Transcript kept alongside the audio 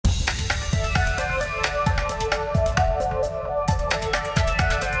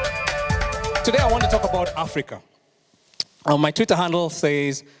Today I want to talk about Africa. My Twitter handle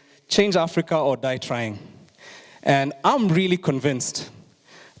says, change Africa or die trying. And I'm really convinced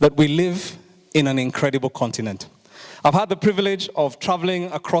that we live in an incredible continent. I've had the privilege of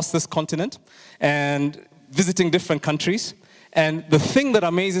traveling across this continent and visiting different countries. And the thing that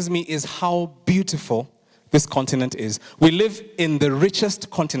amazes me is how beautiful this continent is. We live in the richest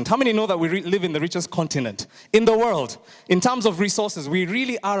continent. How many know that we live in the richest continent in the world? In terms of resources, we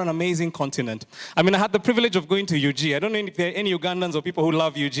really are an amazing continent. I mean, I had the privilege of going to UG. I don't know if there are any Ugandans or people who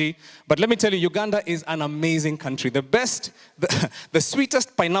love UG, but let me tell you, Uganda is an amazing country. The best, the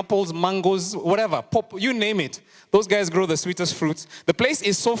sweetest pineapples, mangoes, whatever, pop, you name it. Those guys grow the sweetest fruits. The place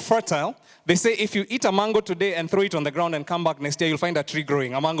is so fertile. They say if you eat a mango today and throw it on the ground and come back next year, you'll find a tree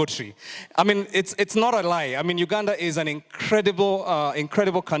growing, a mango tree. I mean, it's not a lie. I mean, Uganda is an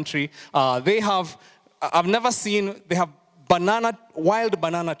incredible country. They have wild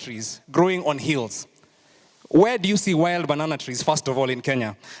banana trees growing on hills. Where do you see wild banana trees, first of all, in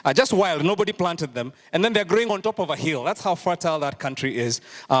Kenya? Just wild, nobody planted them. And then they're growing on top of a hill. That's how fertile that country is.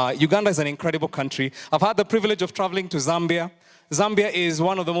 Uganda is an incredible country. I've had the privilege of traveling to Zambia. Zambia is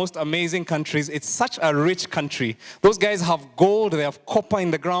one of the most amazing countries. It's such a rich country. Those guys have gold, they have copper in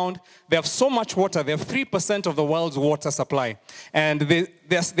the ground, they have so much water. They have 3% of the world's water supply. And they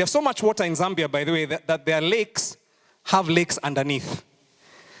have so much water in Zambia, by the way, that their lakes have lakes underneath.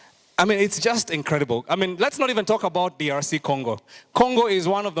 I mean, it's just incredible. I mean, let's not even talk about DRC Congo. Congo is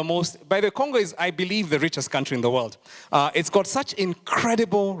one of the most, by the way, Congo is, I believe, the richest country in the world. It's got such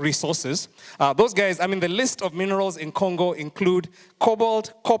incredible resources. Those guys, I mean, the list of minerals in Congo include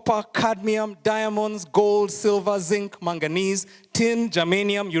cobalt, copper, cadmium, diamonds, gold, silver, zinc, manganese, tin,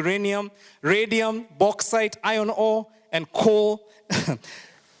 germanium, uranium, radium, bauxite, iron ore, and coal.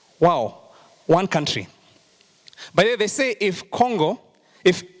 Wow, one country. By the way, they say if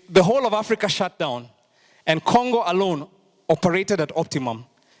the whole of Africa shut down and Congo alone operated at optimum,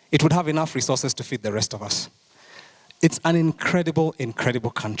 it would have enough resources to feed the rest of us. It's an incredible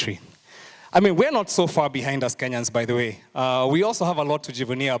country. I mean, we're not so far behind as Kenyans, by the way. We also have a lot to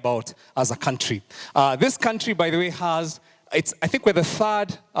jivunia about as a country. This country, by the way, I think we're the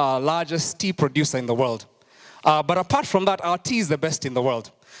third largest tea producer in the world. But apart from that, our tea is the best in the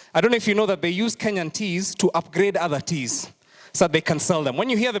world. I don't know if you know that they use Kenyan teas to upgrade other teas, so that they can sell them. When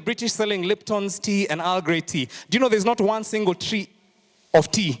you hear the British selling Lipton's tea and Earl Grey tea, do you know there's not one single tree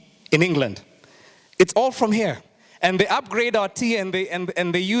of tea in England? It's all from here. And they upgrade our tea and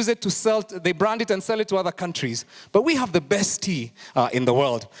they use it to sell, they brand it and sell it to other countries. But we have the best tea in the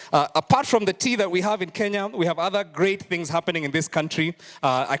world. Apart from the tea that we have in Kenya, we have other great things happening in this country.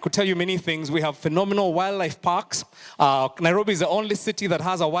 I could tell you many things. We have phenomenal wildlife parks. Nairobi is the only city that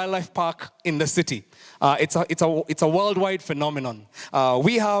has a wildlife park in the city. It's a worldwide phenomenon.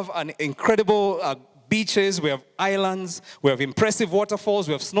 We have an incredible beaches, we have islands, we have impressive waterfalls,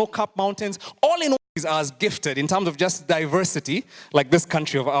 we have snow-capped mountains. All in all, is as gifted in terms of just diversity, like this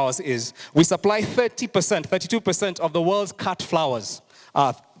country of ours is. We supply 32% of the world's cut flowers.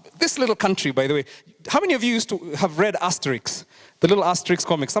 This little country, by the way, how many of you used to have read Asterix? The little Asterix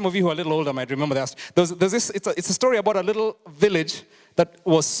comics. Some of you who are a little older might remember that. There's this, it's a story about a little village that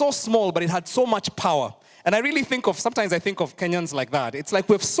was so small, but it had so much power. And I really sometimes I think of Kenyans like that. It's like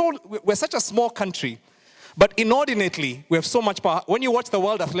we're such a small country, but inordinately, we have so much power. When you watch the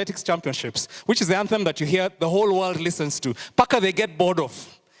World Athletics Championships, which is the anthem that you hear the whole world listens to, Paka they get bored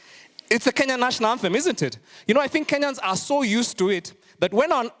of. It's a Kenyan national anthem, isn't it? You know, I think Kenyans are so used to it that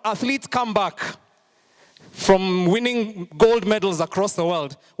when our athletes come back from winning gold medals across the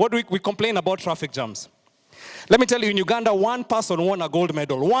world, what do we complain about? Traffic jams. Let me tell you, in Uganda, one person won a gold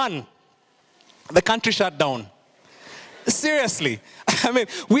medal. One. The country shut down. Seriously. I mean,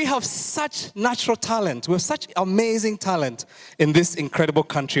 we have such natural talent. We have such amazing talent in this incredible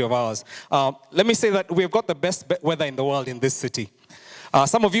country of ours. Let me say that we've got the best weather in the world in this city.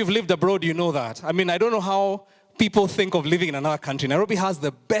 Some of you have lived abroad, you know that. I mean, I don't know how people think of living in another country. Nairobi has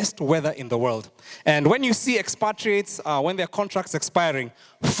the best weather in the world. And when you see expatriates, when their contracts expiring,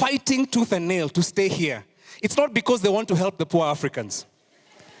 fighting tooth and nail to stay here, it's not because they want to help the poor Africans.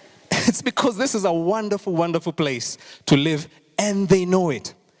 It's because this is a wonderful, wonderful place to live, and they know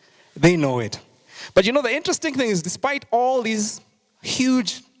it. They know it. But you know, the interesting thing is, despite all these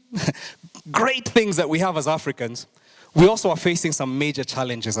huge, great things that we have as Africans, we also are facing some major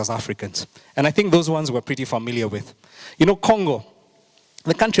challenges as Africans. And I think those ones we're pretty familiar with. You know, Congo,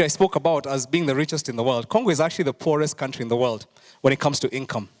 the country I spoke about as being the richest in the world, Congo is actually the poorest country in the world when it comes to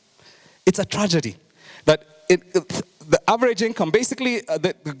income. It's a tragedy that the average income, basically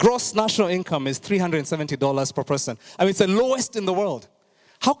the gross national income is $370 per person. I mean, it's the lowest in the world.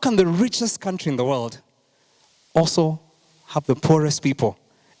 How can the richest country in the world also have the poorest people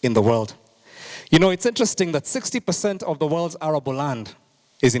in the world? You know, it's interesting that 60% of the world's arable land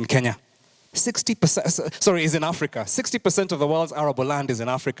is in Kenya. 60%, is in Africa. 60% of the world's arable land is in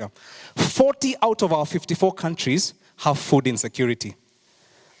Africa. 40 out of our 54 countries have food insecurity.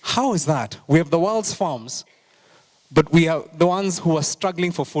 How is that? We have the world's farms, but we are the ones who are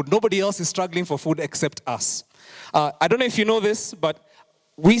struggling for food. Nobody else is struggling for food except us. I don't know if you know this, but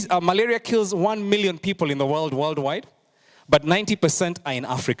malaria kills 1 million people in the world worldwide, but 90% are in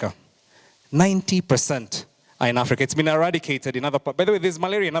Africa. 90% are in Africa. It's been eradicated in other parts. By the way, there's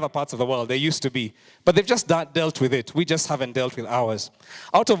malaria in other parts of the world. There used to be. But they've just dealt with it. We just haven't dealt with ours.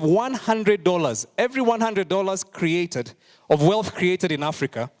 Out of $100, every $100 created, of wealth created in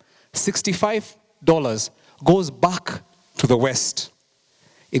Africa, $65 goes back to the West.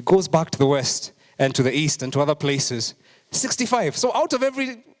 It goes back to the West and to the East and to other places. 65. So out of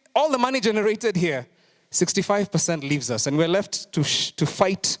all the money generated here, 65% leaves us. And we're left to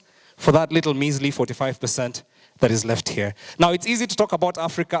fight for that little measly 45% that is left here. Now, it's easy to talk about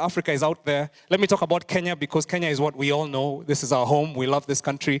Africa. Africa is out there. Let me talk about Kenya, because Kenya is what we all know. This is our home. We love this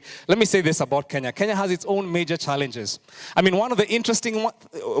country. Let me say this about Kenya. Kenya has its own major challenges. I mean, one of the interesting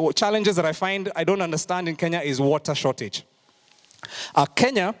challenges that I find I don't understand in Kenya is water shortage.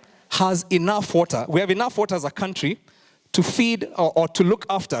 Kenya has enough water. We have enough water as a country to feed or to look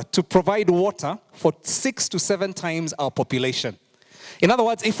after, to provide water for 6 to 7 times our population. In other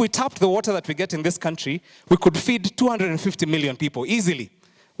words, if we tapped the water that we get in this country, we could feed 250 million people easily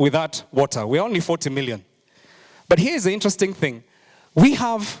with that water. We're only 40 million. But here's the interesting thing. We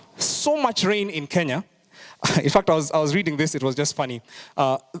have so much rain in Kenya. In fact, I was reading this. It was just funny.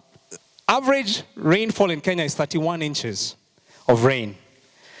 Average rainfall in Kenya is 31 inches of rain.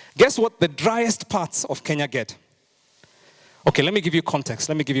 Guess what the driest parts of Kenya get? Okay, let me give you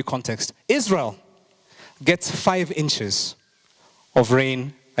context. Israel gets 5 inches of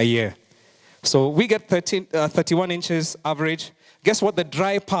rain a year. So we get 31 inches average. Guess what the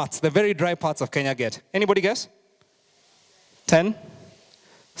dry parts, the very dry parts of Kenya get? Anybody guess? 10?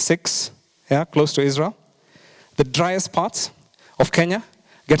 6? Yeah, close to Israel. The driest parts of Kenya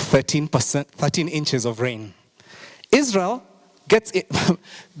get 13 inches of rain. Israel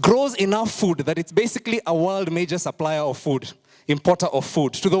grows enough food that it's basically a world major supplier of food, importer of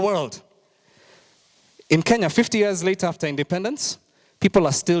food to the world. In Kenya, 50 years later after independence, people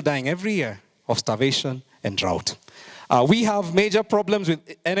are still dying every year of starvation and drought. We have major problems with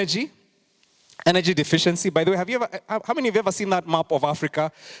energy deficiency. By the way, how many of you ever seen that map of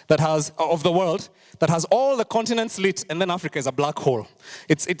Africa of the world, that has all the continents lit, and then Africa is a black hole?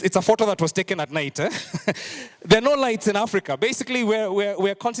 It's a photo that was taken at night. There are no lights in Africa. Basically,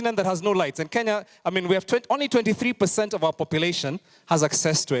 we're a continent that has no lights. And Kenya, we have only 23% of our population has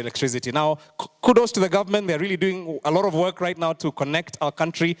access to electricity. Now, kudos to the government. They're really doing a lot of work right now to connect our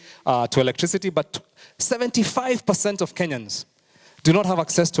country to electricity. But 75% of Kenyans do not have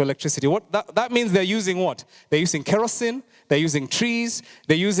access to electricity. That means they're using what? They're using kerosene, they're using trees,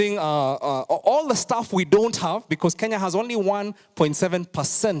 they're using all the stuff we don't have, because Kenya has only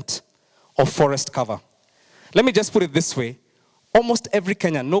 1.7% of forest cover. Let me just put it this way. Almost every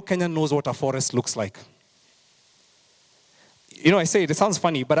Kenyan, no Kenyan knows what a forest looks like. You know, I say it sounds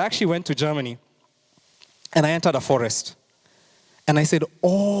funny, but I actually went to Germany and I entered a forest. And I said,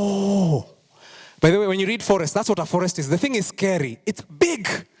 oh. By the way, when you read forest, that's what a forest is. The thing is scary. It's big.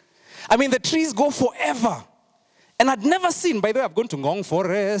 The trees go forever. And I'd never seen, by the way, I've gone to Ngong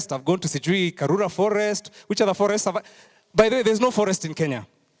Forest, I've gone to Sijui, Karura Forest, which other forests have I? By the way, there's no forest in Kenya.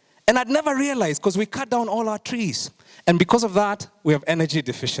 And I'd never realized, because we cut down all our trees. And because of that, we have energy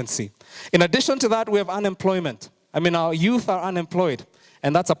deficiency. In addition to that, we have unemployment. Our youth are unemployed.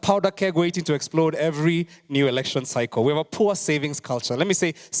 And that's a powder keg waiting to explode every new election cycle. We have a poor savings culture. Let me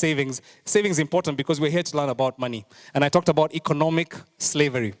say savings. Savings is important because we're here to learn about money. And I talked about economic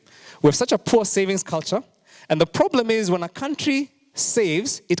slavery. We have such a poor savings culture. And the problem is, when a country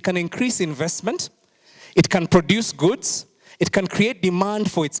saves, it can increase investment. It can produce goods. It can create demand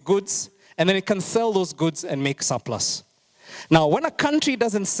for its goods. And then it can sell those goods and make surplus. Now, when a country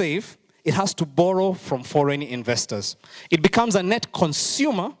doesn't save, it has to borrow from foreign investors. It becomes a net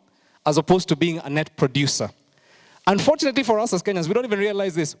consumer as opposed to being a net producer. Unfortunately for us as Kenyans, we don't even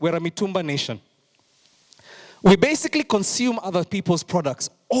realize this. We're a Mitumba nation. We basically consume other people's products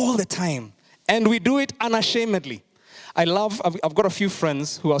all the time. And we do it unashamedly. I've got a few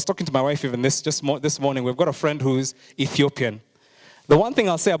friends who I was talking to my wife even this morning. We've got a friend who's Ethiopian. The one thing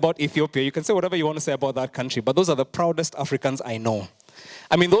I'll say about Ethiopia, you can say whatever you want to say about that country, but those are the proudest Africans I know.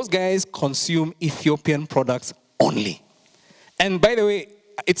 Those guys consume Ethiopian products only. And by the way,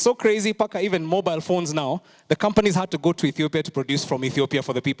 it's so crazy, Paka, even mobile phones now, the companies had to go to Ethiopia to produce from Ethiopia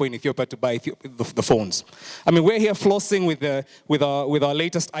for the people in Ethiopia to buy the phones. I mean, we're here flossing with our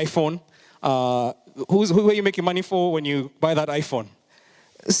latest iPhone. Who are you making money for when you buy that iPhone?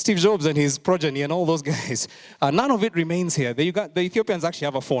 Steve Jobs and his progeny and all those guys. None of it remains here. The Ethiopians actually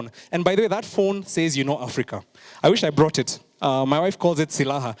have a phone. And by the way, that phone says, Africa. I wish I brought it. My wife calls it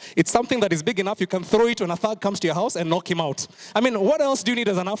Silaha. It's something that is big enough you can throw it when a thug comes to your house and knock him out. I mean, what else do you need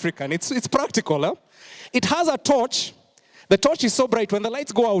as an African? It's practical. Huh? It has a torch. The torch is so bright. When the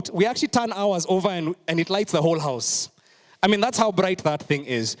lights go out, we actually turn ours over and it lights the whole house. I mean, that's how bright that thing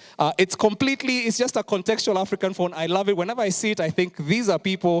is. It's just a contextual African phone. I love it. Whenever I see it, I think these are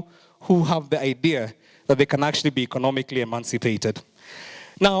people who have the idea that they can actually be economically emancipated.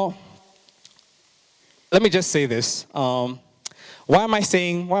 Now, let me just say this. Why am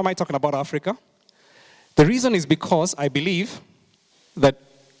I talking about Africa? The reason is because I believe that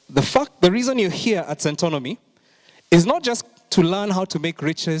the reason you're here at Centonomy is not just to learn how to make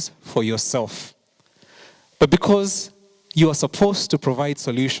riches for yourself, but because you are supposed to provide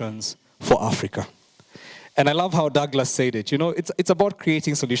solutions for Africa. And I love how Douglas said it. It's about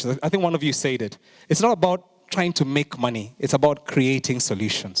creating solutions. I think one of you said it. It's not about trying to make money. It's about creating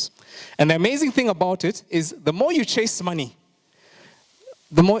solutions. And the amazing thing about it is the more you chase money,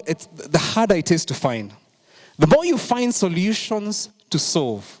 the harder it is to find. The more you find solutions to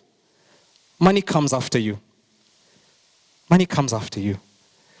solve, money comes after you. Money comes after you.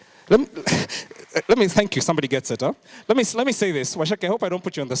 Let me thank you. Somebody gets it, huh? Let me say this. Washake, I hope I don't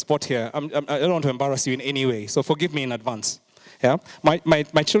put you on the spot here. I don't want to embarrass you in any way, so forgive me in advance. Yeah?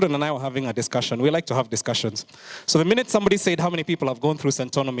 My children and I were having a discussion. We like to have discussions. So the minute somebody said how many people have gone through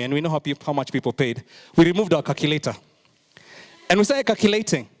Centonomy, and we know how much people paid, we removed our calculator. And we started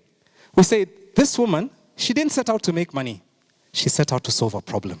calculating. We said, this woman, she didn't set out to make money. She set out to solve a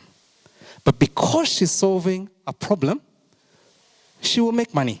problem. But because she's solving a problem, she will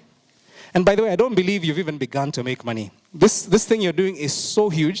make money. And by the way, I don't believe you've even begun to make money. This thing you're doing is so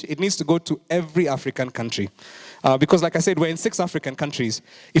huge, it needs to go to every African country. Because like I said, we're in 6 African countries.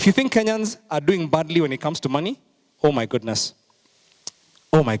 If you think Kenyans are doing badly when it comes to money, oh my goodness.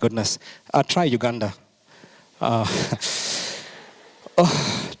 Oh my goodness. Try Uganda.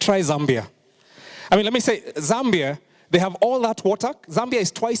 Try Zambia. I mean, let me say, Zambia, they have all that water. Zambia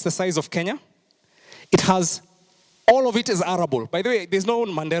is twice the size of Kenya. All of it is arable. By the way, there's no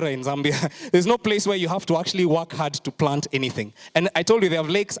Mandera in Zambia. There's no place where you have to actually work hard to plant anything. And I told you they have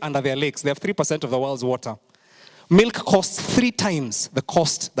lakes under their lakes. They have 3% of the world's water. Milk costs 3 times the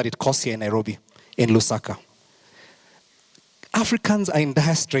cost that it costs here in Nairobi, in Lusaka. Africans are in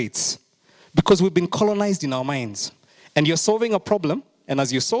dire straits because we've been colonized in our minds. And you're solving a problem, and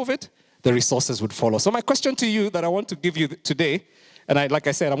as you solve it, the resources would follow. So my question to you that I want to give you today, and like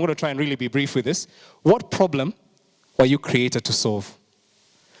I said, I'm going to try and really be brief with this. What problem were you created to solve?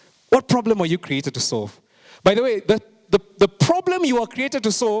 What problem were you created to solve? By the way, the problem you are created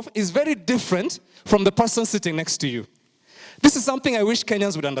to solve is very different from the person sitting next to you. This is something I wish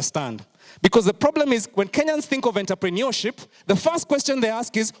Kenyans would understand. Because the problem is, when Kenyans think of entrepreneurship, the first question they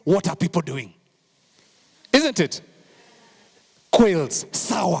ask is, what are people doing? Isn't it? Quails,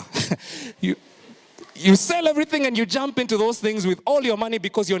 sour. You sell everything and you jump into those things with all your money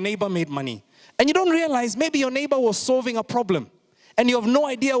because your neighbor made money. And you don't realize maybe your neighbor was solving a problem. And you have no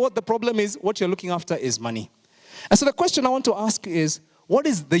idea what the problem is. What you're looking after is money. And so the question I want to ask is, what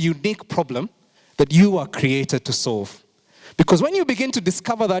is the unique problem that you are created to solve? Because when you begin to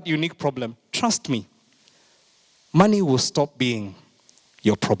discover that unique problem, trust me, money will stop being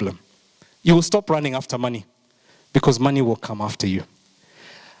your problem. You will stop running after money because money will come after you.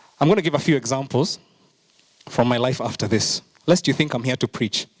 I'm going to give a few examples from my life after this. Lest you think I'm here to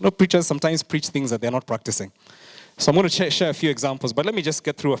preach. Preachers sometimes preach things that they're not practicing. So I'm going to share a few examples, but let me just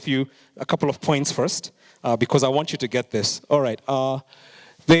get through a couple of points first, because I want you to get this. All right.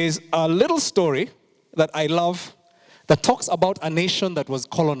 There's a little story that I love that talks about a nation that was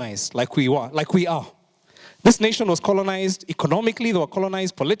colonized like we are. This nation was colonized economically, they were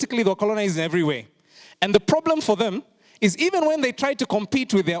colonized politically, they were colonized in every way. And the problem for them is even when they tried to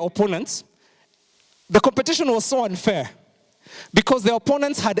compete with their opponents, the competition was so unfair. Because their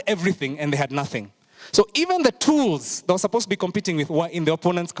opponents had everything and they had nothing. So even the tools they were supposed to be competing with were in the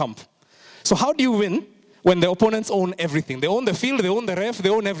opponent's camp. So how do you win when the opponents own everything? They own the field, they own the ref, they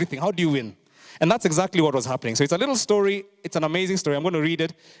own everything. How do you win? And that's exactly what was happening. So it's a little story. It's an amazing story. I'm going to read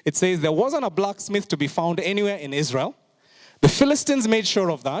it. It says, there wasn't a blacksmith to be found anywhere in Israel. The Philistines made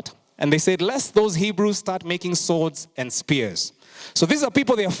sure of that. And they said, lest those Hebrews start making swords and spears. So these are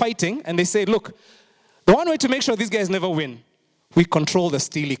people they are fighting. And they say, look, the one way to make sure these guys never win, we control the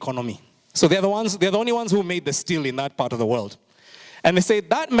steel economy. So they're the only ones who made the steel in that part of the world. And they say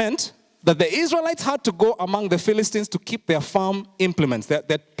that meant that the Israelites had to go among the Philistines to keep their farm implements, their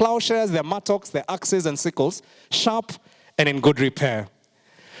plowshares, their mattocks, their axes and sickles, sharp and in good repair.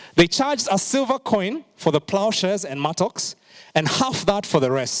 They charged a silver coin for the plowshares and mattocks, and half that for the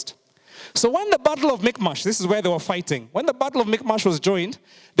rest. So when the Battle of Michmash, this is where they were fighting, when the Battle of Michmash was joined,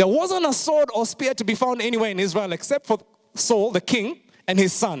 there wasn't a sword or spear to be found anywhere in Israel except for Saul, the king, and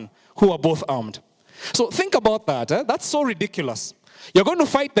his son, who were both armed. So think about that. That's so ridiculous. You're going to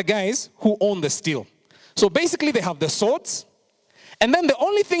fight the guys who own the steel. So basically they have the swords, and then the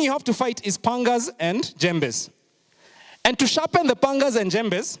only thing you have to fight is pangas and jembes. And to sharpen the pangas and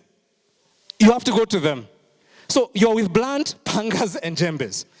jembes, you have to go to them. So you're with blunt pangas and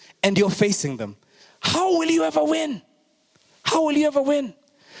jembes, and you're facing them. How will you ever win? How will you ever win?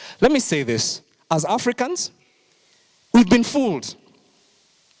 Let me say this. As Africans, we've been fooled.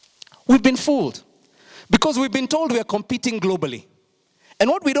 We've been fooled. Because we've been told we are competing globally. And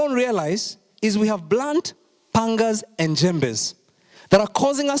what we don't realize is we have blunt pangas and jembes that are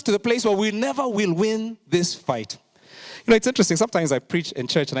causing us to the place where we never will win this fight. You know, it's interesting. Sometimes I preach in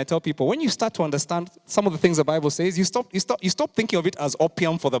church and I tell people, when you start to understand some of the things the Bible says, you stop thinking of it as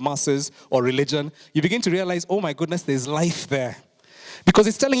opium for the masses or religion. You begin to realize, oh my goodness, there's life there. Because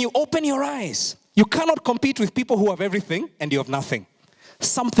it's telling you, open your eyes. You cannot compete with people who have everything and you have nothing.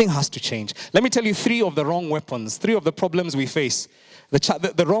 Something has to change. Let me tell you 3 of the wrong weapons, 3 of the problems we face,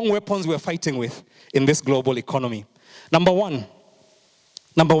 the wrong weapons we're fighting with in this global economy. Number one,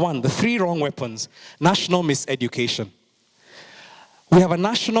 the 3 wrong weapons. National miseducation. We have a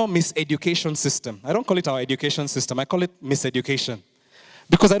national miseducation system. I don't call it our education system. I call it miseducation.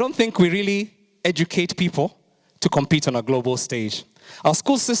 Because I don't think we really educate people to compete on a global stage. Our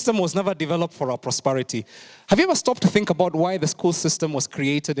school system was never developed for our prosperity. Have you ever stopped to think about why the school system was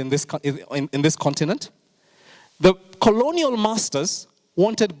created in this continent? The colonial masters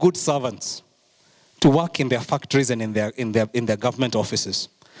wanted good servants to work in their factories and in their government offices.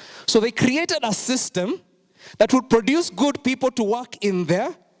 So they created a system that would produce good people to work in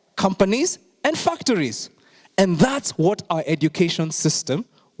their companies and factories. And that's what our education system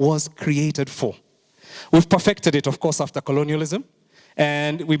was created for. We've perfected it, of course, after colonialism.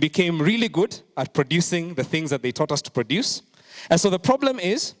 And we became really good at producing the things that they taught us to produce. And so the problem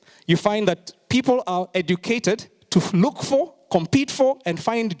is, you find that people are educated to look for, compete for, and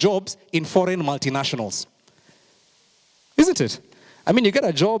find jobs in foreign multinationals. Isn't it? I mean, you get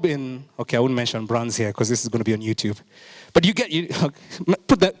a job in, okay, I wouldn't mention brands here because this is going to be on YouTube. But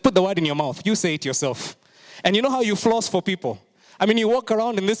put the word in your mouth. You say it yourself. And you know how you floss for people? I mean, you walk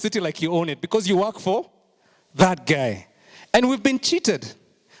around in this city like you own it because you work for that guy. And we've been cheated.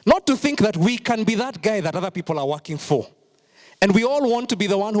 Not to think that we can be that guy that other people are working for. And we all want to be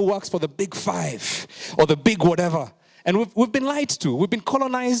the one who works for the big 5 or the big whatever. And we've been lied to. We've been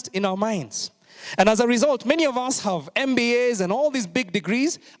colonized in our minds. And as a result, many of us have MBAs and all these big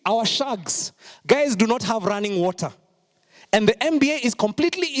degrees. Our shags, guys do not have running water. And the MBA is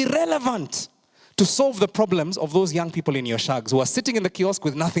completely irrelevant to solve the problems of those young people in your shags who are sitting in the kiosk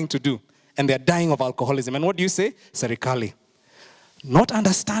with nothing to do. And they're dying of alcoholism. And what do you say? Serikali. Not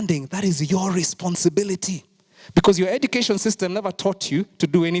understanding that is your responsibility. Because your education system never taught you to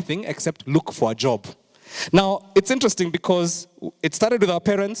do anything except look for a job. Now, it's interesting because it started with our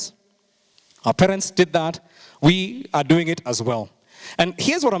parents. Our parents did that. We are doing it as well. And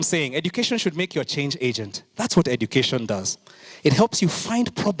here's what I'm saying. Education should make you a change agent. That's what education does. It helps you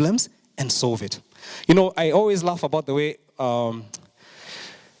find problems and solve it. You know, I always laugh about the way a lot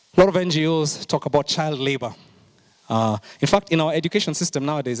of NGOs talk about child labor. In fact, in our education system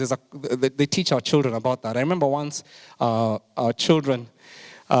nowadays, they teach our children about that. I remember once our children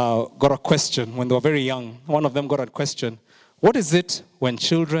got a question when they were very young. One of them got a question, what is it when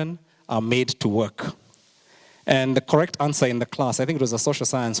children are made to work? And the correct answer in the class, I think it was a social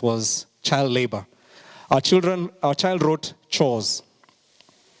science, was child labor. Our child wrote chores.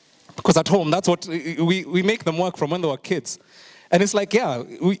 Because at home, that's what we make them work from when they were kids. And it's like, yeah,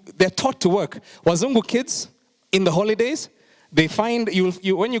 they're taught to work. Wazungu kids, in the holidays, they find,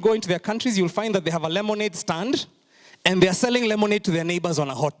 when you go into their countries, you'll find that they have a lemonade stand, and they're selling lemonade to their neighbors on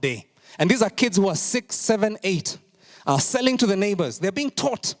a hot day. And these are kids who are 6, 7, 8, selling to the neighbors. They're being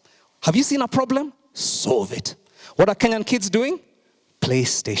taught, have you seen a problem? Solve it. What are Kenyan kids doing?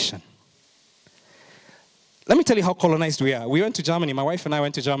 PlayStation. Let me tell you how colonized we are. We went to Germany, my wife and I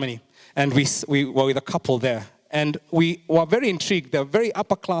went to Germany, and we were with a couple there. and we were very intrigued. They're a very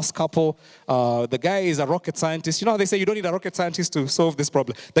upper-class couple. The guy is a rocket scientist. You know how they say you don't need a rocket scientist to solve this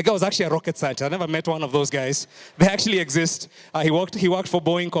problem? The guy was actually a rocket scientist. I never met one of those guys. They actually exist. He worked for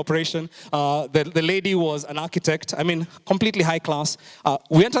Boeing Corporation. The lady was an architect. I mean, completely high class.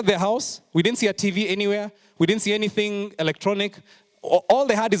 We entered their house. We didn't see a TV anywhere. We didn't see anything electronic. All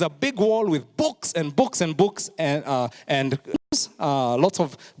they had is a big wall with books and books and books and lots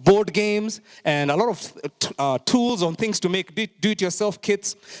of board games and a lot of tools on things to make do-it-yourself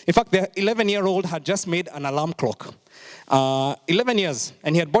kits. In fact, their 11-year-old had just made an alarm clock. 11 years.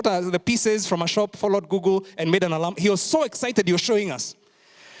 And he had bought the pieces from a shop, followed Google, and made an alarm. He was so excited he was showing us.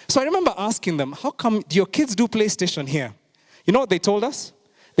 So I remember asking them, how come do your kids do PlayStation here? You know what they told us?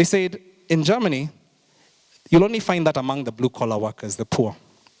 They said, in Germany, you'll only find that among the blue-collar workers, the poor.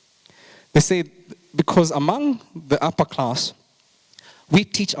 They say, because among the upper class, we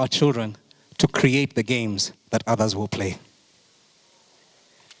teach our children to create the games that others will play.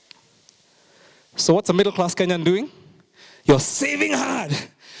 So what's a middle-class Kenyan doing? You're saving hard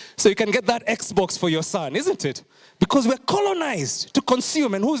so you can get that Xbox for your son, isn't it? Because we're colonized to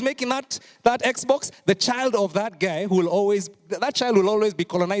consume. And who's making that Xbox? The child of that guy that child will always be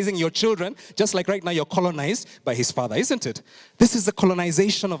colonizing your children, just like right now you're colonized by his father, isn't it? This is the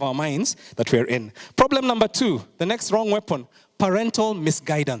colonization of our minds that we're in. Problem number 2, the next wrong weapon, parental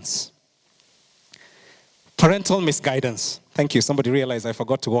misguidance. Parental misguidance. Thank you. Somebody realized I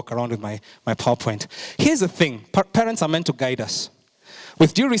forgot to walk around with my PowerPoint. Here's the thing. Parents are meant to guide us.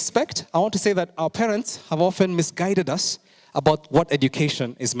 With due respect, I want to say that our parents have often misguided us about what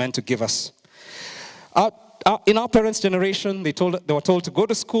education is meant to give us. In our parents' generation, they were told to go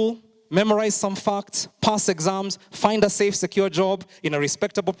to school, memorize some facts, pass exams, find a safe, secure job in a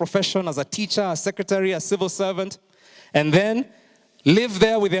respectable profession as a teacher, a secretary, a civil servant, and then live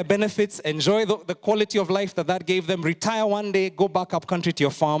there with their benefits, enjoy the quality of life that gave them, retire one day, go back up country to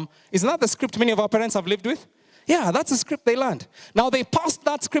your farm. Isn't that the script many of our parents have lived with? Yeah, that's the script they learned. Now they passed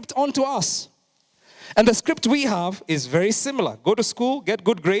that script on to us. And the script we have is very similar. Go to school, get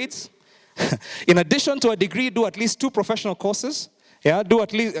good grades. In addition to a degree, do at least 2 professional courses. Yeah, do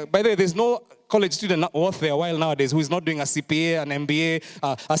at least, by the way, there's no college student worth their while nowadays who is not doing a CPA, an MBA,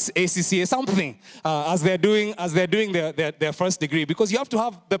 a ACCA, something, as they're doing their first degree. Because you have to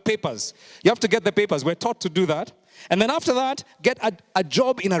have the papers. You have to get the papers. We're taught to do that. And then after that, get a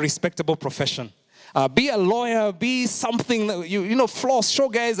job in a respectable profession. Be a lawyer, be something, floss, show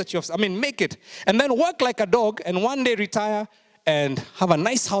guys that make it. And then work like a dog and one day retire and have a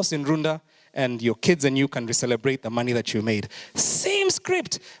nice house in Runda and your kids and you can celebrate the money that you made. Same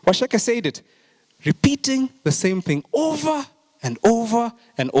script. Washeke said it. Repeating the same thing over and over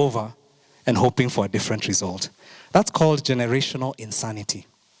and over and hoping for a different result. That's called generational insanity.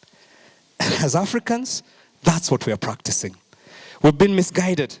 As Africans, that's what we are practicing. We've been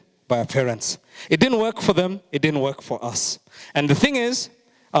misguided by our parents. It didn't work for them, it didn't work for us. And the thing is,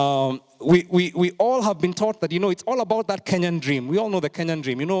 we all have been taught that, it's all about that Kenyan dream. We all know the Kenyan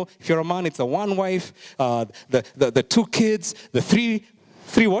dream. If you're a man, it's the 1 wife, the 2 kids, the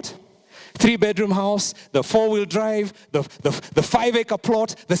 3-bedroom house, the 4-wheel drive, the 5-acre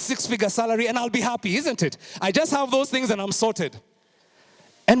plot, the 6-figure salary, and I'll be happy, isn't it? I just have those things and I'm sorted.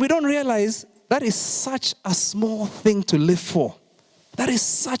 And we don't realize that is such a small thing to live for. That is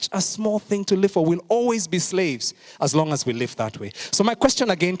such a small thing to live for. We'll always be slaves as long as we live that way. So my question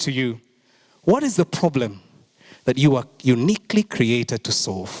again to you, what is the problem that you are uniquely created to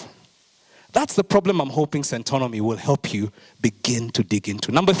solve? That's the problem I'm hoping Centonomy will help you begin to dig into.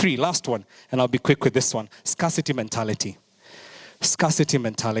 Number 3, last one, and I'll be quick with this one. Scarcity mentality. Scarcity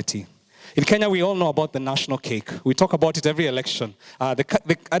mentality. In Kenya, we all know about the national cake. We talk about it every election. I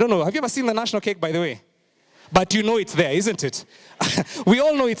don't know, have you ever seen the national cake, by the way? But you know it's there, isn't it? We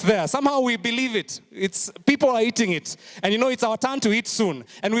all know it's there. Somehow we believe it. People are eating it. And it's our turn to eat soon.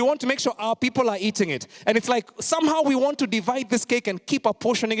 And we want to make sure our people are eating it. And it's like somehow we want to divide this cake and keep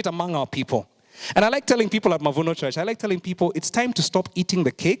apportioning it among our people. And I like telling people at Mavuno Church, it's time to stop eating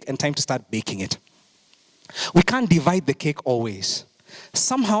the cake and time to start baking it. We can't divide the cake always.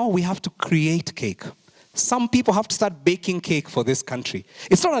 Somehow we have to create cake. Some people have to start baking cake for this country.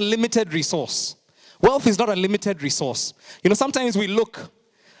 It's not a limited resource. Wealth is not a limited resource. Sometimes we look,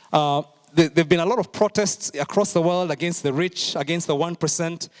 there have been a lot of protests across the world against the rich, against the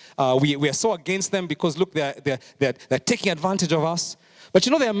 1%. We are so against them because, look, they're taking advantage of us. But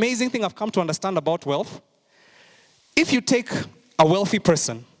the amazing thing I've come to understand about wealth? If you take a wealthy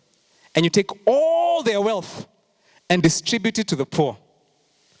person and you take all their wealth and distribute it to the poor,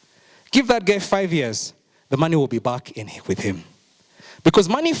 give that guy 5 years, the money will be back with him. Because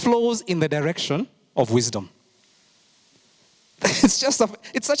money flows in the direction of wisdom.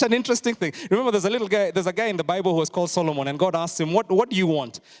 It's such an interesting thing. Remember, there's a guy in the Bible who was called Solomon, and God asked him, what do you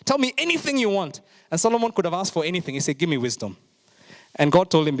want? Tell me anything you want. And Solomon could have asked for anything. He said, give me wisdom. And God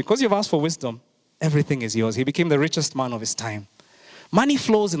told him, because you've asked for wisdom, everything is yours. He became the richest man of his time. Money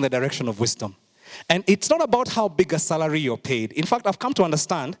flows in the direction of wisdom. And it's not about how big a salary you're paid. In fact, I've come to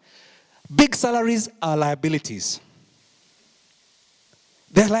understand, big salaries are liabilities.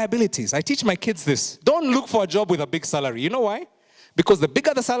 They're liabilities. I teach my kids this. Don't look for a job with a big salary. You know why? Because the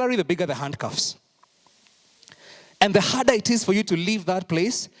bigger the salary, the bigger the handcuffs. And the harder it is for you to leave that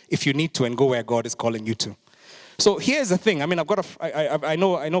place if you need to and go where God is calling you to. So here's the thing. I mean, I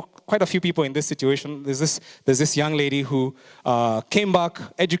know quite a few people in this situation. There's this young lady who came back,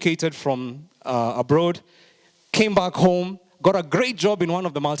 educated from abroad, came back home, got a great job in one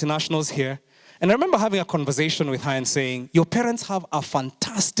of the multinationals here. And I remember having a conversation with her and saying, your parents have a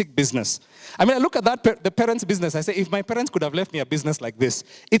fantastic business. I mean, I look at the parents' business. I say, if my parents could have left me a business like this,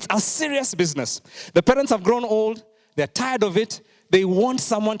 it's a serious business. The parents have grown old. They're tired of it. They want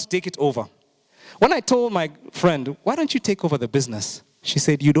someone to take it over. When I told my friend, why don't you take over the business? She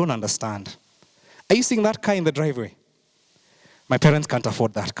said, you don't understand. Are you seeing that car in the driveway? My parents can't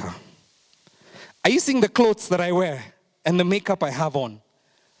afford that car. Are you seeing the clothes that I wear and the makeup I have on?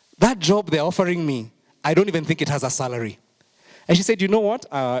 That job they're offering me, I don't even think it has a salary. And she said, you know what?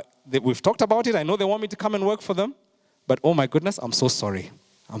 We've talked about it. I know they want me to come and work for them. But oh my goodness, I'm so sorry.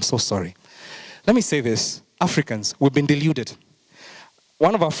 I'm so sorry. Let me say this. Africans, we've been deluded.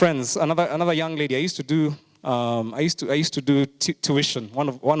 One of our friends, another young lady, I used to do tuition.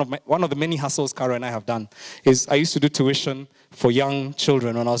 One of the many hustles Cara and I have done is I used to do tuition for young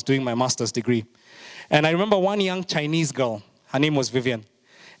children when I was doing my master's degree. And I remember one young Chinese girl. Her name was Vivian.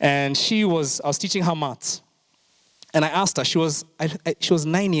 And I was teaching her maths. And I asked her, she was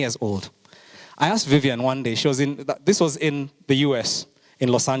 9 years old. I asked Vivian one day, this was in the US, in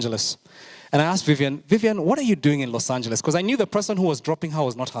Los Angeles. And I asked Vivian, what are you doing in Los Angeles? Because I knew the person who was dropping her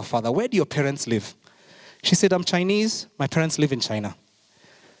was not her father. Where do your parents live? She said, I'm Chinese. My parents live in China.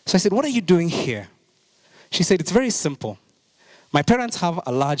 So I said, what are you doing here? She said, it's very simple. My parents have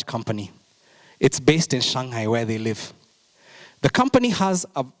a large company. It's based in Shanghai where they live. The company has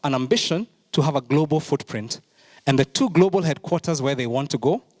an ambition to have a global footprint. And the two global headquarters where they want to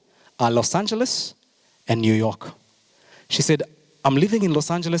go are Los Angeles and New York. She said, I'm living in Los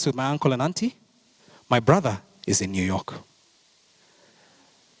Angeles with my uncle and auntie. My brother is in New York.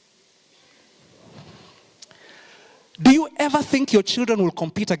 Do you ever think your children will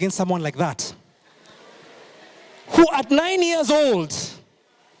compete against someone like that? Who at 9 years old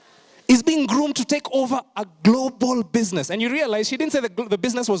is being groomed to take over a global business. And you realize she didn't say the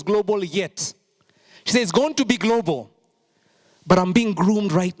business was global yet. She said it's going to be global. But I'm being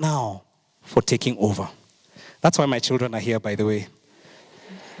groomed right now for taking over. That's why my children are here, by the way.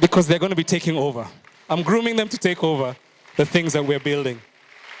 Because they're going to be taking over. I'm grooming them to take over the things that we're building.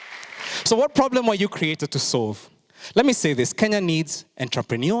 So what problem were you created to solve? Let me say this. Kenya needs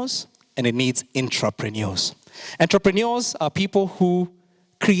entrepreneurs and it needs intrapreneurs. Entrepreneurs are people who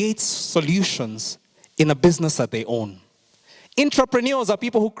create solutions in a business that they own. Intrapreneurs are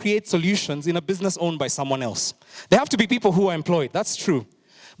people who create solutions in a business owned by someone else. They have to be people who are employed. That's true.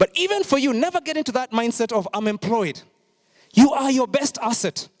 But even for you, never get into that mindset of I'm employed. You are your best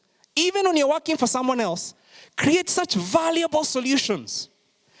asset. Even when you're working for someone else, create such valuable solutions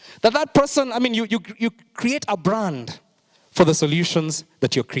that person, you create a brand for the solutions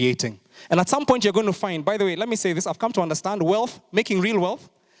that you're creating. And at some point you're going to find, by the way, let me say this, I've come to understand wealth, making real wealth,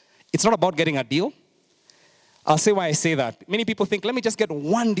 it's not about getting a deal. I'll say why I say that. Many people think, let me just get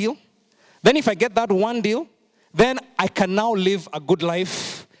one deal. Then if I get that one deal, then I can now live a good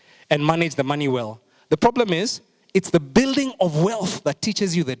life and manage the money well. The problem is, it's the building of wealth that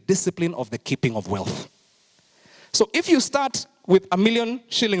teaches you the discipline of the keeping of wealth. So if you start with 1 million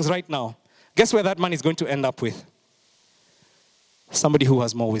shillings right now, guess where that money is going to end up with? Somebody who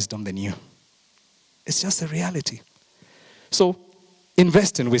has more wisdom than you. It's just a reality. So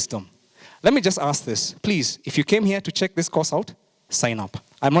invest in wisdom. Let me just ask this. Please, if you came here to check this course out, sign up.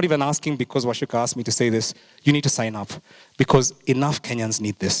 I'm not even asking because Washuka asked me to say this. You need to sign up because enough Kenyans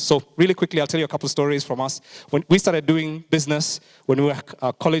need this. So really quickly, I'll tell you a couple of stories from us. When we started doing business, when we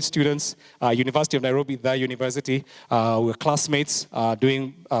were college students, University of Nairobi, the university, we were classmates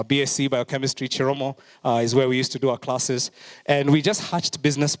doing BSc biochemistry. Chiromo is where we used to do our classes. And we just hatched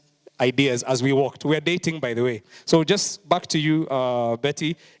business ideas as we walked. We're dating, by the way. So just back to you,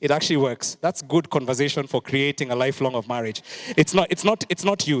 Betty, it actually works. That's good conversation for creating a lifelong of marriage. It's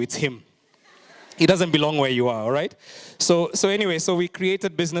not you, it's him. He doesn't belong where you are, all right? So anyway, so we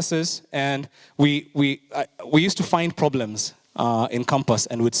created businesses and we used to find problems. in campus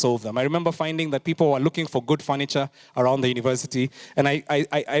and would solve them. I remember finding that people were looking for good furniture around the university. And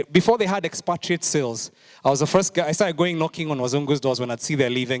before they had expatriate sales, I was the first guy. I started going knocking on Wazungu's doors when I'd see they're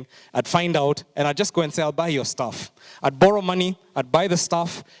leaving. I'd find out, and I'd just go and say, I'll buy your stuff. I'd borrow money, I'd buy the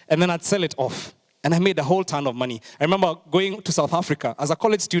stuff, and then I'd sell it off. And I made a whole ton of money. I remember going to South Africa as a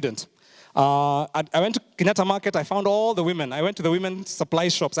college student. I went to Kenyatta Market, I found all the women. I went to the women's supply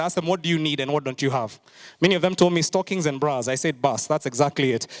shops. I asked them, what do you need and what don't you have? Many of them told me stockings and bras. I said, bus, that's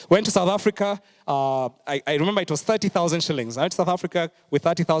exactly it. Went to South Africa, I remember it was 30,000 shillings. I went to South Africa with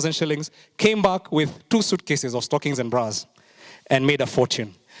 30,000 shillings, came back with 2 suitcases of stockings and bras, and made a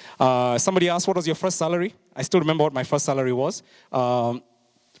fortune. Somebody asked, what was your first salary? I still remember what my first salary was.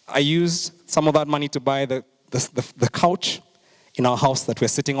 I used some of that money to buy the couch in our house that we're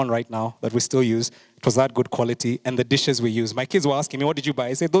sitting on right now, that we still use. It was that good quality, and the dishes we use. My kids were asking me, what did you buy?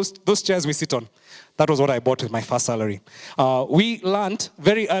 I said, those chairs we sit on. That was what I bought with my first salary. We learned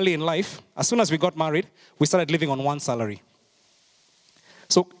very early in life, as soon as we got married, we started living on one salary.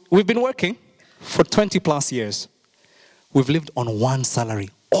 So we've been working for 20 plus years. We've lived on one salary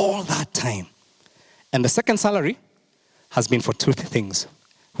all that time. And the second salary has been for 2 things.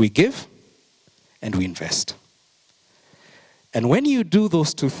 We give and we invest. And when you do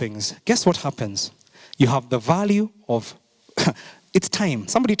those 2 things, guess what happens? You have the value of, it's time.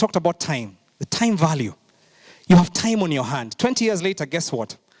 Somebody talked about time, the time value. You have time on your hand. 20 years later, guess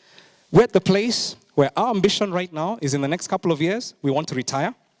what? We're at the place where our ambition right now is in the next couple of years, we want to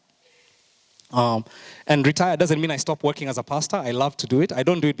retire. And retire doesn't mean I stop working as a pastor. I love to do it. I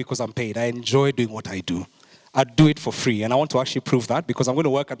don't do it because I'm paid. I enjoy doing what I do. I do it for free. And I want to actually prove that because I'm going to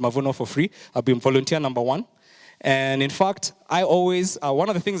work at Mavuno for free. I'll be volunteer number 1. And in fact, I always, one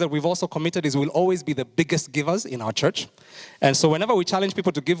of the things that we've also committed is we'll always be the biggest givers in our church. And so whenever we challenge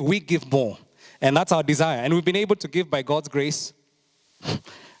people to give, we give more. And that's our desire. And we've been able to give, by God's grace,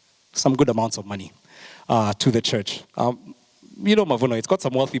 some good amounts of money to the church. You know Mavuno, it's got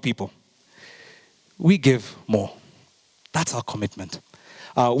some wealthy people. We give more. That's our commitment.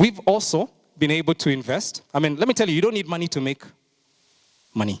 We've also been able to invest. I mean, let me tell you, you don't need money to make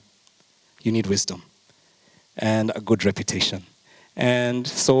money. You need wisdom and a good reputation. And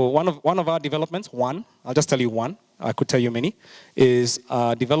so one of our developments, I'll just tell you one, I could tell you many, is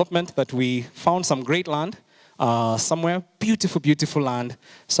a development that we found some great land, somewhere, beautiful, beautiful land,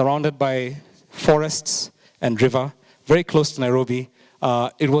 surrounded by forests and river, very close to Nairobi.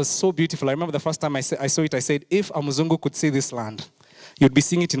 It was so beautiful. I remember the first time I saw it, I said, if a Muzungu could see this land, you'd be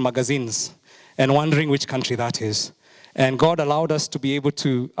seeing it in magazines and wondering which country that is. And God allowed us to be able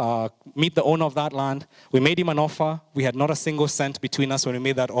to meet the owner of that land. We made him an offer. We had not a single cent between us when we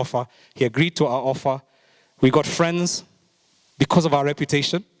made that offer. He agreed to our offer. We got friends because of our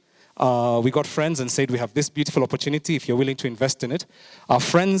reputation. We got friends and said, we have this beautiful opportunity if you're willing to invest in it. Our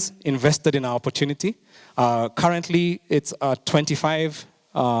friends invested in our opportunity. Currently, it's a 25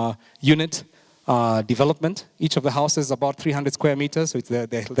 unit development. Each of the houses is about 300 square meters, so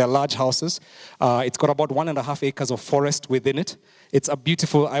they're large houses. It's got about 1.5 acres of forest within it. It's a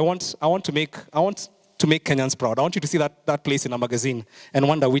beautiful, I want to make Kenyans proud. I want you to see that place in a magazine and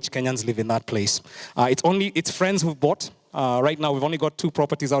wonder which Kenyans live in that place. It's friends who've bought. Right now, we've only got 2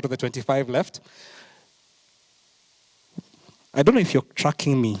 properties out of the 25 left. I don't know if you're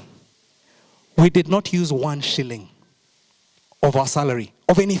tracking me. We did not use 1 shilling of our salary,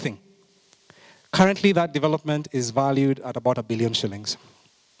 of anything. Currently, that development is valued at about 1 billion shillings.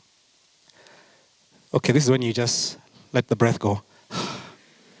 Okay, this is when you just let the breath go.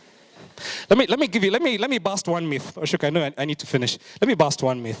 Let me bust one myth. Oshuk, I know I need to finish. Let me bust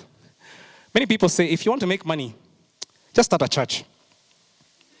one myth. Many people say, if you want to make money, just start a church.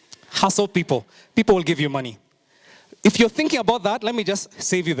 Hustle people. People will give you money. If you're thinking about that, let me just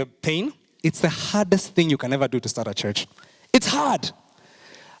save you the pain. It's the hardest thing you can ever do to start a church. It's hard.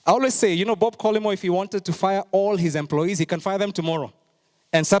 I always say, Bob Collymore, if he wanted to fire all his employees, he can fire them tomorrow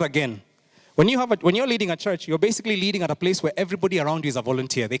and start again. When you're leading a church, you're basically leading at a place where everybody around you is a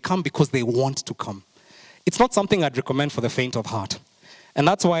volunteer. They come because they want to come. It's not something I'd recommend for the faint of heart. And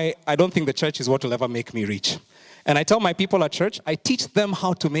that's why I don't think the church is what will ever make me rich. And I tell my people at church, I teach them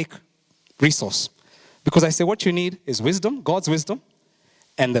how to make resource. Because I say what you need is wisdom, God's wisdom,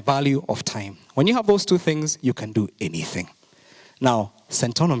 and the value of time. When you have those 2 things, you can do anything. Now,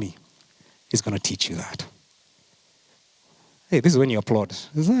 Centonomy is going to teach you that. Hey, this is when you applaud.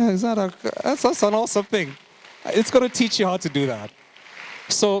 That's an awesome thing. It's going to teach you how to do that.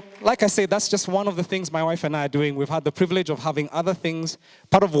 So, like I say, that's just one of the things my wife and I are doing. We've had the privilege of having other things.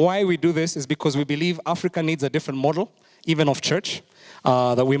 Part of why we do this is because we believe Africa needs a different model. even of church.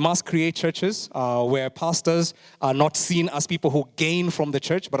 That we must create churches where pastors are not seen as people who gain from the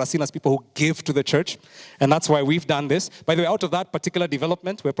church, but are seen as people who give to the church. And that's why we've done this. By the way, out of that particular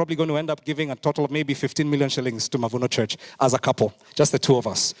development, we're probably going to end up giving a total of maybe 15 million shillings to Mavuno Church as a couple, just the two of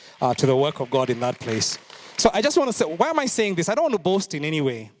us, to the work of God in that place. So I just want to say, why am I saying this? I don't want to boast in any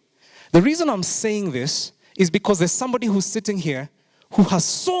way. The reason I'm saying this is because there's somebody who's sitting here who has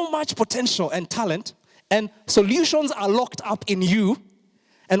so much potential and talent, and solutions are locked up in you.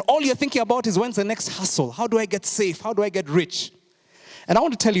 And all you're thinking about is, when's the next hustle? How do I get safe? How do I get rich? And I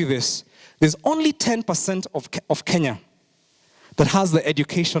want to tell you this. There's only 10% of Kenya that has the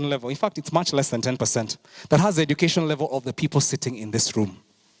education level. In fact, it's much less than 10% that has the education level of the people sitting in this room.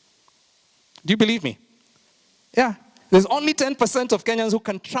 Do you believe me? Yeah. There's only 10% of Kenyans who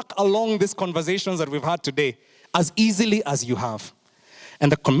can track along these conversations that we've had today as easily as you have.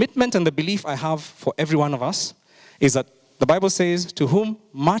 And the commitment and the belief I have for every one of us is that the Bible says, to whom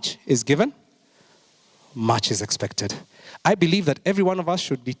much is given, much is expected. I believe that every one of us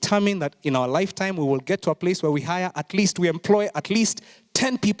should determine that in our lifetime we will get to a place where we employ at least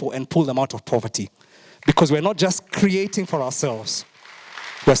 10 people and pull them out of poverty. Because we're not just creating for ourselves,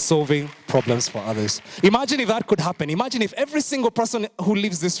 we're solving problems for others. Imagine if that could happen. Imagine if every single person who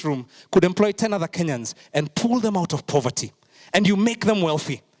leaves this room could employ 10 other Kenyans and pull them out of poverty. And you make them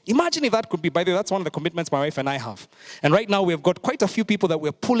wealthy. Imagine if that could be. By the way, that's one of the commitments my wife and I have. And right now we've got quite a few people that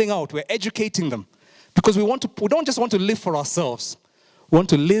we're pulling out. We're educating them. Because we don't just want to live for ourselves. We want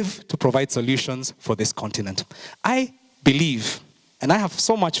to live to provide solutions for this continent. I believe, and I have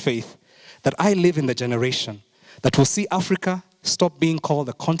so much faith, that I live in the generation that will see Africa stop being called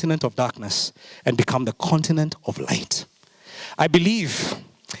the continent of darkness and become the continent of light. I believe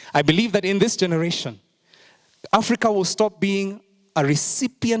that in this generation, Africa will stop being a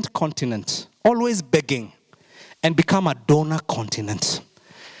recipient continent, always begging, and become a donor continent.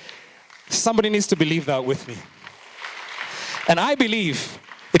 Somebody needs to believe that with me. And I believe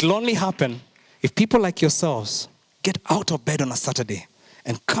it'll only happen if people like yourselves get out of bed on a Saturday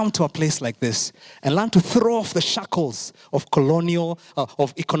and come to a place like this and learn to throw off the shackles of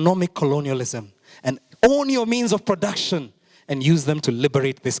economic colonialism and own your means of production and use them to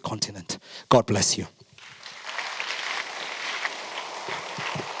liberate this continent. God bless you.